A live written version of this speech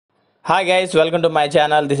Hi guys, welcome to my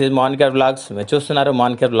channel. This is moniker vlogs. మీరు చూస్తున్నారు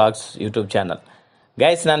moniker vlogs YouTube channel.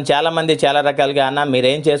 Guys, నన్ను చాలామంది చాలా రకాలుగా అన్న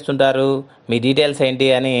మీరేం చేస్తుంటారు, మీ డీటెయిల్స్ ఏంటి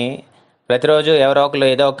అని ప్రతిరోజు ఎవరో ఒకరు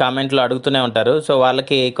ఏదో ఒక కామెంట్లో అడుగుతూనే ఉంటారు. సో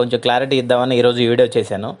వాళ్ళకి కొంచెం క్లారిటీ ఇద్దామని ఈరోజు వీడియో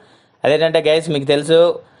చేశాను. అదేంటంటే గైస్, మీకు తెలుసు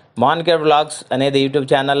మోనికర్ వ్లాగ్స్ అనేది యూట్యూబ్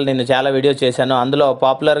ఛానల్. నేను చాలా వీడియోస్ చేశాను. అందులో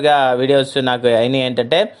పాపులర్గా వీడియోస్ నాకు అయినాయి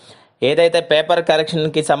ఏంటంటే, ఏదైతే పేపర్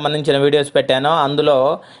కరెక్షన్కి సంబంధించిన వీడియోస్ పెట్టానో అందులో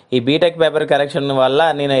ఈ బీటెక్ పేపర్ కరెక్షన్ వల్ల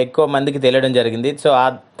నేను ఎక్కువ మందికి తెలియడం జరిగింది. సో ఆ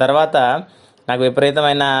తర్వాత నాకు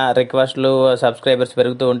విపరీతమైన రిక్వెస్ట్లు, సబ్స్క్రైబర్స్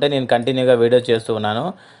పెరుగుతూ ఉంటే నేను కంటిన్యూగా వీడియోస్ చేస్తూ ఉన్నాను.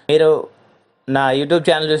 మీరు నా యూట్యూబ్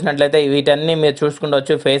ఛానల్ చూసినట్లయితే వీటన్నీ మీరు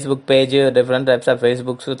చూసుకుంటవచ్చు. Facebook page, different types of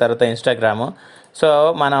Facebooks, తర్వాత ఇన్స్టాగ్రాము. సో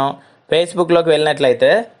మనం ఫేస్బుక్లోకి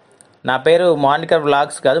వెళ్ళినట్లయితే నా పేరు మోనికర్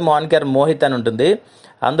వ్లాగ్స్ కాదు, మోనికర్ మోహిత్ అని ఉంటుంది.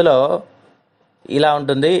 అందులో ఇలా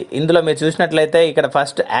ఉంటుంది. ఇందులో మీరు చూసినట్లయితే ఇక్కడ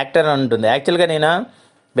ఫస్ట్ యాక్టర్ అని ఉంటుంది. యాక్చువల్గా నేను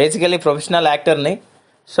బేసికలీ ప్రొఫెషనల్ యాక్టర్ని.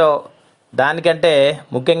 సో దానికంటే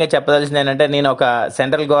ముఖ్యంగా చెప్పదలసింది ఏంటంటే, నేను ఒక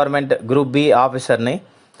సెంట్రల్ గవర్నమెంట్ గ్రూప్ బి ఆఫీసర్ని.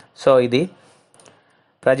 సో ఇది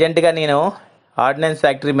ప్రజెంట్గా నేను ఆర్డినెన్స్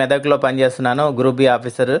ఫ్యాక్టరీ మెదక్లో పనిచేస్తున్నాను, గ్రూప్ బి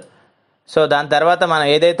ఆఫీసర్. సో దాని తర్వాత మనం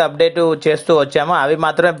ఏదైతే అప్డేట్ చేస్తూ వచ్చామో అవి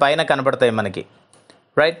మాత్రమే పైన కనపడతాయి మనకి,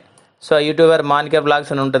 right? So YouTuber moniker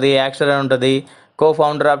vlogs అని ఉంటుంది, యాక్టర్ అని ఉంటుంది,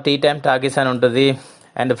 co-founder of tea time talkies అని ఉంటుంది,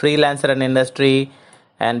 and freelancer and industry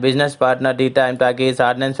and business partner tea time talkies,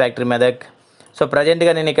 ordnance factory Medak. So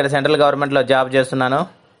ప్రజెంట్గా నేను ఇక్కడ సెంట్రల్ గవర్నమెంట్లో జాబ్ చేస్తున్నాను.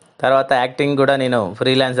 తర్వాత యాక్టింగ్ కూడా నేను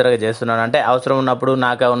ఫ్రీలాన్సర్గా చేస్తున్నాను. అంటే అవసరం ఉన్నప్పుడు,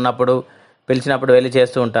 నాకు ఉన్నప్పుడు, పిలిచినప్పుడు వెళ్ళి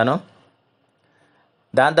చేస్తూ ఉంటాను.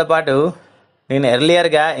 దాంతోపాటు నేను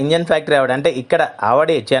ఎర్లియర్గా ఇంజన్ ఫ్యాక్టరీ అంటే ఇక్కడ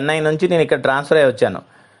చెన్నై నుంచి నేను ఇక్కడ ట్రాన్స్ఫర్ అయ్యి వచ్చాను,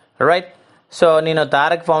 రైట్? సో నేను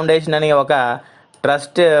తారక్ ఫౌండేషన్ అని ఒక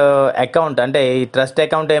ట్రస్ట్ అకౌంట్, అంటే ఈ ట్రస్ట్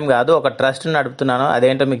అకౌంట్ ఏం కాదు, ఒక ట్రస్ట్ నడుపుతున్నాను.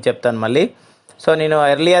 అదేంటో మీకు చెప్తాను మళ్ళీ. సో నేను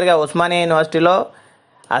ఎర్లియర్గా ఉస్మానియా యూనివర్సిటీలో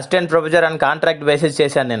అసిస్టెంట్ ప్రొఫెసర్ అని కాంట్రాక్ట్ బేసిస్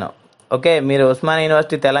చేశాను నేను. ఓకే, మీరు ఉస్మానియా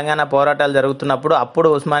యూనివర్సిటీ తెలంగాణ పోరాటాలు జరుగుతున్నప్పుడు అప్పుడు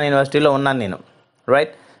ఉస్మానియా యూనివర్సిటీలో ఉన్నాను నేను,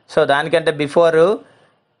 రైట్? సో దానికంటే బిఫోర్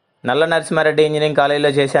నల్ల నరసింహారెడ్డి ఇంజనీరింగ్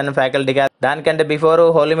కాలేజీలో చేశాను ఫ్యాకల్టీగా. దానికంటే before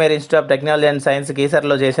హోలీమేర్ institute of technology and science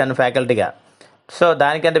కీసర్లో చేశాను ఫ్యాకల్టీగా. సో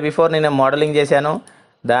దానికంటే బిఫోర్ నేను మోడలింగ్ చేశాను.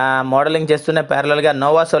 మోడలింగ్ చేస్తూనే ప్యారలల్గా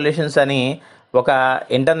నోవా సొల్యూషన్స్ అని ఒక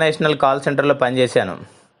ఇంటర్నేషనల్ కాల్ సెంటర్లో పనిచేశాను,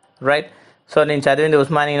 రైట్? సో నేను చదివింది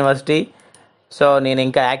ఉస్మానియా యూనివర్సిటీ. సో నేను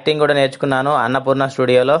ఇంకా యాక్టింగ్ కూడా నేర్చుకున్నాను అన్నపూర్ణ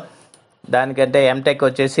స్టూడియోలో. దానికంటే ఎంటెక్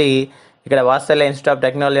వచ్చేసి ఇక్కడ వాత్సల్య ఇన్స్టిట్యూట్ ఆఫ్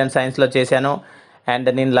టెక్నాలజీ అండ్ సైన్స్లో చేశాను. అండ్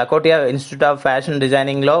నేను లకోటియా ఇన్స్టిట్యూట్ ఆఫ్ ఫ్యాషన్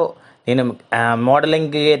డిజైనింగ్లో నేను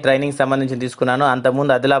మోడలింగ్కి ట్రైనింగ్ సంబంధించి తీసుకున్నాను.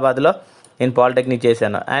 అంతకుముందు ఆదిలాబాద్లో నేను పాలిటెక్నిక్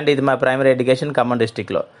చేశాను. అండ్ ఇది మా ప్రైమరీ ఎడ్యుకేషన్ ఖమ్మం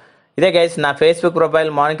డిస్టిక్లో. ఇదే గైస్, నా ఫేస్బుక్ ప్రొఫైల్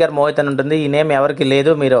మోనికర్ మోహిత్ అని ఉంటుంది. ఈ నేమ్ ఎవరికి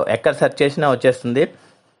లేదు, మీరు ఎక్కడ సెర్చ్ చేసినా వచ్చేస్తుంది.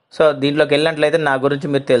 సో దీంట్లోకి వెళ్ళినట్లయితే నా గురించి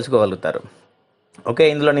మీరు తెలుసుకోగలుగుతారు. ఓకే,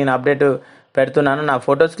 ఇందులో నేను అప్డేట్ పెడుతున్నాను. నా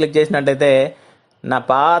ఫొటోస్ క్లిక్ చేసినట్లయితే నా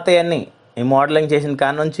పాతయన్నీ, ఈ మోడలింగ్ చేసిన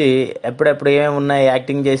కాడ నుంచి ఎప్పుడెప్పుడు ఏమేమి ఉన్నాయి,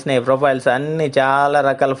 యాక్టింగ్ చేసిన ప్రొఫైల్స్ అన్నీ చాలా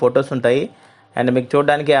రకాల ఫొటోస్ ఉంటాయి. అండ్ మీకు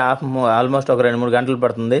చూడడానికి ఆల్మోస్ట్ ఒక 2-3 గంటలు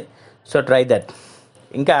పడుతుంది. So try that.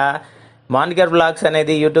 ఇంకా మోనికర్ వ్లాగ్స్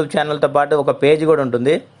అనేది యూట్యూబ్ ఛానల్తో పాటు ఒక పేజ్ కూడా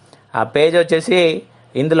ఉంటుంది. ఆ పేజ్ వచ్చేసి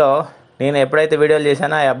ఇందులో నేను ఎప్పుడైతే వీడియోలు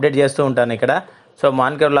చేశానో అవి అప్డేట్ చేస్తూ ఉంటాను ఇక్కడ. So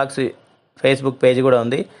moniker vlogs Facebook page కూడా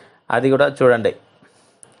ఉంది, అది కూడా చూడండి.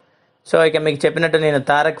 సో ఇక మీకు చెప్పినట్టు నేను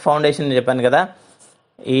తారక్ ఫౌండేషన్ చెప్పాను కదా.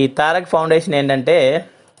 ఈ తారక్ ఫౌండేషన్ ఏంటంటే,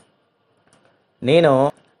 నేను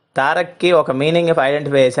తారక్కి ఒక మీనింగ్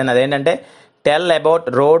ఐడెంటిఫై చేశాను. అదేంటంటే tell about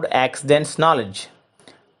road accidents knowledge.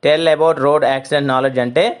 Tell about road accident knowledge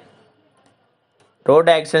అంటే రోడ్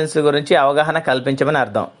యాక్సిడెంట్స్ గురించి అవగాహన కల్పించమని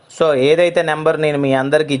అర్థం. సో ఏదైతే నెంబర్ నేను మీ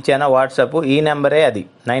అందరికి ఇచ్చానో వాట్సాప్, ఈ నెంబరే అది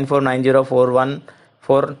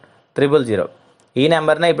 9490414000. ఈ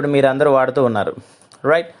నెంబర్నే ఇప్పుడు మీరు అందరూ వాడుతూ ఉన్నారు,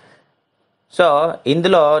 రైట్? సో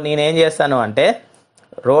ఇందులో నేనేం చేస్తాను అంటే,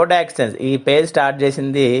 రోడ్ యాక్సిడెంట్స్ ఈ పేజ్ స్టార్ట్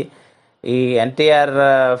చేసింది ఈ ఎన్టీఆర్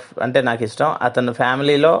అంటే నాకు ఇష్టం. అతను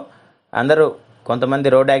ఫ్యామిలీలో అందరూ కొంతమంది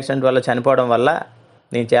రోడ్ యాక్సిడెంట్ వల్ల చనిపోవడం వల్ల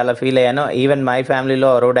నేను చాలా ఫీల్ అయ్యాను. ఈవెన్ మై ఫ్యామిలీలో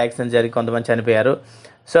రోడ్ యాక్సిడెంట్ జరిగి కొంతమంది చనిపోయారు.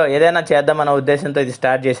 సో ఏదైనా చేద్దామన్న ఉద్దేశంతో ఇది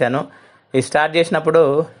స్టార్ట్ చేశాను. ఇది స్టార్ట్ చేసినప్పుడు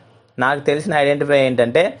నాకు తెలిసిన ఐడెంటిఫై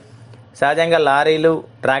ఏంటంటే, సహజంగా లారీలు,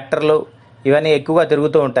 ట్రాక్టర్లు ఇవన్నీ ఎక్కువగా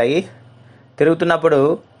తిరుగుతూ ఉంటాయి. తిరుగుతున్నప్పుడు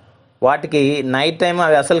వాటికి నైట్ టైం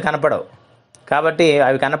అవి అసలు కనపడవు. కాబట్టి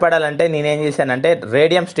అవి కనపడాలంటే నేనేం చేశానంటే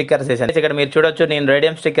రేడియం స్టిక్కర్స్ వేసాను. ఇక్కడ మీరు చూడొచ్చు, నేను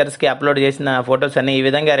రేడియం స్టిక్కర్స్కి అప్లోడ్ చేసిన ఫొటోస్ అన్ని ఈ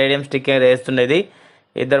విధంగా రేడియం స్టిక్కర్ వేస్తుండేది.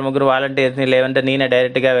 2-3 వాలంటీర్స్ని, లేదంటే నేనే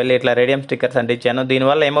డైరెక్ట్గా వెళ్ళి ఇట్లా రేడియం స్టిక్కర్స్ అంటించాను.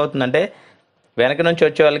 దీనివల్ల ఏమవుతుందంటే, వెనక నుంచి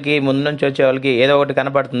వచ్చే వాళ్ళకి, ముందు నుంచి వచ్చే వాళ్ళకి ఏదో ఒకటి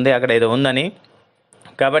కనపడుతుంది అక్కడ ఏదో ఉందని.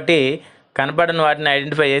 కాబట్టి కనపడని వాటిని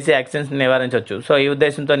ఐడెంటిఫై చేసి యాక్సిడెంట్స్ని నివారించవచ్చు. సో ఈ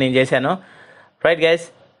ఉద్దేశంతో నేను చేశాను, రైట్ గైస్?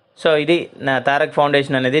 సో ఇది నా తారక్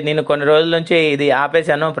ఫౌండేషన్ అనేది. నేను కొన్ని రోజుల నుంచి ఇది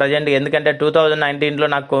ఆపేశాను ప్రజెంట్, ఎందుకంటే 2019లో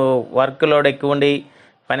నాకు వర్క్ లోడ్ ఎక్కువ ఉండి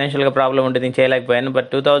ఫైనాన్షియల్గా ప్రాబ్లం ఉండి నేను చేయలేకపోయాను. బట్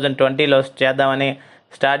 2020లో చేద్దామని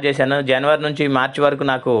స్టార్ట్ చేశాను. జనవరి నుంచి మార్చి వరకు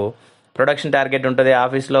నాకు ప్రొడక్షన్ టార్గెట్ ఉంటుంది,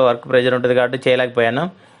 ఆఫీస్లో వర్క్ ప్రెజర్ ఉంటుంది కాబట్టి చేయలేకపోయాను.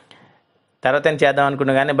 తర్వాత నేను చేద్దాం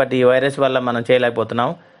అనుకున్నా కానీ బట్ ఈ వైరస్ వల్ల మనం చేయలేకపోతున్నాం.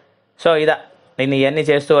 సో ఇదా నేను ఇవన్నీ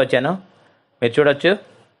చేస్తూ వచ్చాను, మీరు చూడొచ్చు.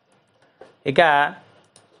 ఇక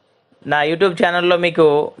నా యూట్యూబ్ ఛానల్లో మీకు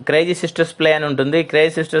క్రేజీ సిస్టర్స్ ప్లే అని ఉంటుంది.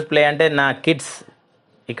 క్రేజీ సిస్టర్స్ ప్లే అంటే నా కిడ్స్,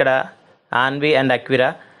 ఇక్కడ ఆన్వి అండ్ అక్విరా,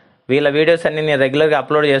 వీళ్ళ వీడియోస్ అన్నీ నేను రెగ్యులర్గా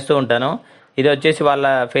అప్లోడ్ చేస్తూ ఉంటాను. ఇది వచ్చేసి వాళ్ళ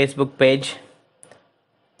ఫేస్బుక్ పేజ్,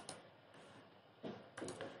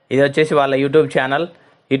 ఇది వచ్చేసి వాళ్ళ యూట్యూబ్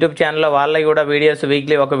ఛానల్లో వాళ్ళకి కూడా వీడియోస్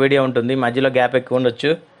వీక్లీ ఒక వీడియో ఉంటుంది, మధ్యలో గ్యాప్ ఎక్కువ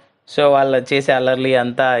ఉండొచ్చు. సో వాళ్ళు చేసే అల్లర్లీ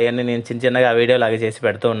అంతా ఇవన్నీ నేను చిన్నగా వీడియో లాగా చేసి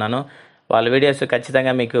పెడుతూ ఉన్నాను. వాళ్ళ వీడియోస్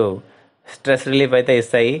ఖచ్చితంగా మీకు స్ట్రెస్ రిలీఫ్ అయితే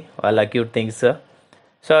ఇస్తాయి, వాళ్ళ క్యూట్ థింగ్స్.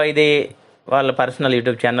 సో ఇది వాళ్ళ పర్సనల్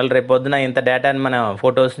యూట్యూబ్ ఛానల్. రేపు పొద్దున ఇంత డేటాని మన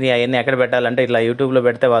ఫొటోస్ని అవన్నీ ఎక్కడ పెట్టాలంటే ఇట్లా యూట్యూబ్లో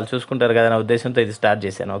పెడితే వాళ్ళు చూసుకుంటారు కదా అనే ఉద్దేశంతో ఇది స్టార్ట్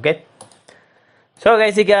చేశాను. ఓకే, సో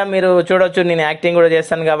గైస్ ఇక మీరు చూడొచ్చు, నేను యాక్టింగ్ కూడా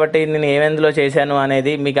చేస్తాను కాబట్టి నేను ఏమెందులో చేశాను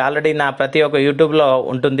అనేది మీకు ఆల్రెడీ నా ప్రతి ఒక్క యూట్యూబ్లో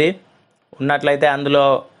ఉంటుంది. ఉన్నట్లయితే అందులో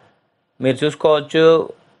మీరు చూసుకోవచ్చు.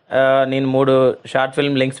 నేను 3 షార్ట్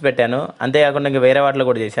ఫిల్మ్ లింక్స్ పెట్టాను, అంతేకాకుండా ఇంకా వేరే వాటిలో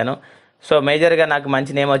కూడా చేశాను. సో మేజర్గా నాకు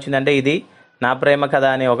మంచి నేమ్ వచ్చిందంటే ఇది నా ప్రేమ కథ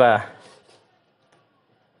అని ఒక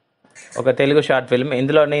తెలుగు షార్ట్ ఫిల్మ్.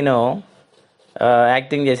 ఇందులో నేను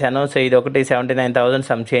యాక్టింగ్ చేశాను. సో ఇది ఒకటి 79,000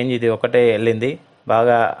 సమ్ చేంజ్, ఇది ఒకటే వెళ్ళింది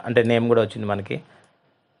బాగా, అంటే నేమ్ కూడా వచ్చింది మనకి.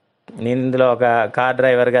 నేను ఇందులో ఒక కార్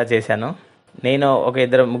డ్రైవర్గా చేశాను. నేను ఒక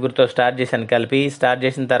 2-3తో స్టార్ట్ చేశాను, కలిపి స్టార్ట్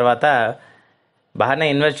చేసిన తర్వాత బాగానే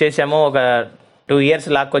ఇన్వెస్ట్ చేసాము, ఒక 2 years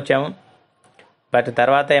లాక్కొచ్చాము. బట్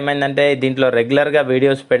తర్వాత ఏమైందంటే దీంట్లో రెగ్యులర్గా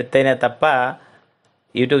వీడియోస్ పెడితేనే తప్ప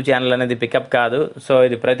యూట్యూబ్ ఛానల్ అనేది పికప్ కాదు. సో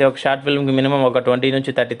ఇది ప్రతి ఒక్క షార్ట్ ఫిల్మ్కి మినిమం ఒక 20,000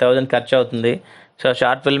 నుంచి 30,000 ఖర్చు అవుతుంది. సో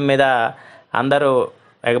షార్ట్ ఫిల్మ్ మీద అందరూ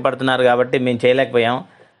ఎగపడుతున్నారు కాబట్టి మేము చేయలేకపోయాం,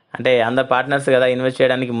 అంటే అందరు పార్ట్నర్స్ కదా, ఇన్వెస్ట్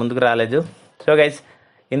చేయడానికి ముందుకు రాలేదు. సో గైస్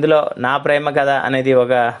ఇందులో నా ప్రేమ కథ అనేది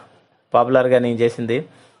ఒక పాపులర్గా నేను చేసింది.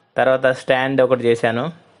 తర్వాత స్టాండ్ ఒకటి చేశాను.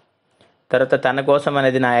 తర్వాత తన కోసం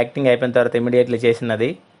అనేది నా యాక్టింగ్ అయిపోయిన తర్వాత ఇమీడియట్లీ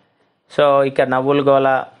చేసినది. సో ఇక్కడ నవ్వులు గోల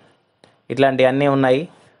ఇట్లాంటివన్నీ ఉన్నాయి.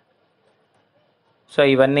 సో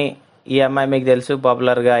ఇవన్నీ, ఈ అమ్మాయి మీకు తెలుసు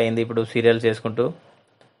పాపులర్గా అయింది ఇప్పుడు సీరియల్స్ చేసుకుంటూ,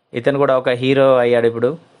 ఇతను కూడా ఒక హీరో అయ్యాడు ఇప్పుడు.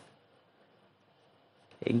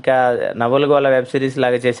 ఇంకా నవ్వులు గోల వెబ్ సిరీస్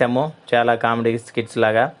లాగా చేసాము, చాలా కామెడీ స్కిట్స్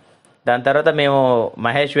లాగా. దాని తర్వాత మేము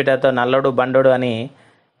మహేష్ విటాతో నల్లోడు బండోడు అని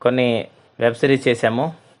కొన్ని వెబ్ సిరీస్ చేసాము,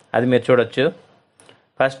 అది మీరు చూడొచ్చు.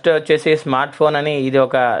 ఫస్ట్ వచ్చేసి స్మార్ట్ ఫోన్ అని, ఇది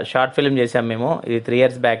ఒక షార్ట్ ఫిల్మ్ చేసాము మేము, ఇది 3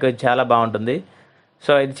 years బ్యాక్, ఇది చాలా బాగుంటుంది.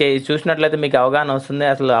 సో ఇది చూసినట్లయితే మీకు అవగాహన వస్తుంది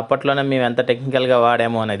అసలు అప్పట్లోనే మేము ఎంత టెక్నికల్గా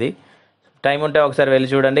వాడాము అనేది. టైం ఉంటే ఒకసారి వెళ్ళి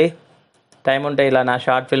చూడండి, టైం ఉంటే ఇలా నా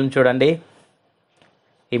షార్ట్ ఫిల్మ్ చూడండి,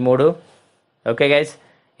 ఈ 3. ఓకే గైస్,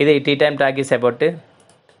 ఇది టీ టైమ్ టాకీస్ అబౌట్.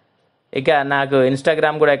 ఇక నాకు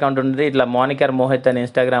ఇన్స్టాగ్రామ్ కూడా అకౌంట్ ఉంటుంది, ఇట్లా మోనికర్ మోహిత్ అని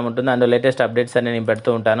ఇన్స్టాగ్రామ్ ఉంటుంది, అందులో లేటెస్ట్ అప్డేట్స్ అన్ని నేను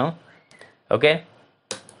పెడుతూ ఉంటాను. ఓకే,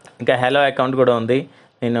 ఇంకా హలో అకౌంట్ కూడా ఉంది,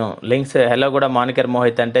 నేను లింక్స్, హలో కూడా మోనికర్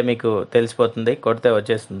మోహిత్ అంటే మీకు తెలిసిపోతుంది, కొడితే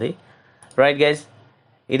వచ్చేస్తుంది. రైట్ గైస్,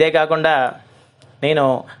 ఇదే కాకుండా నేను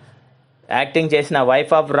యాక్టింగ్ చేసిన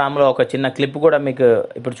వైఫ్ ఆఫ్ రామ్లో ఒక చిన్న క్లిప్ కూడా మీకు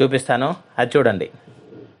ఇప్పుడు చూపిస్తాను, అది చూడండి.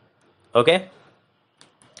 Okay,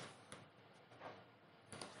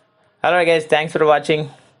 hello guys, thanks for watching.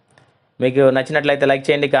 మీకు నచ్చినట్లయితే లైక్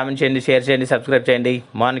చేయండి, కామెంట్ చేయండి, షేర్ చేయండి, సబ్స్క్రైబ్ చేయండి.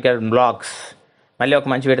 మోనికర్ బ్లాగ్స్ మళ్ళీ ఒక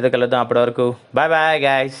మంచి వీడియోతో కలుద్దాం, అప్పటి వరకు బాయ్ బాయ్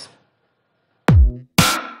గైస్.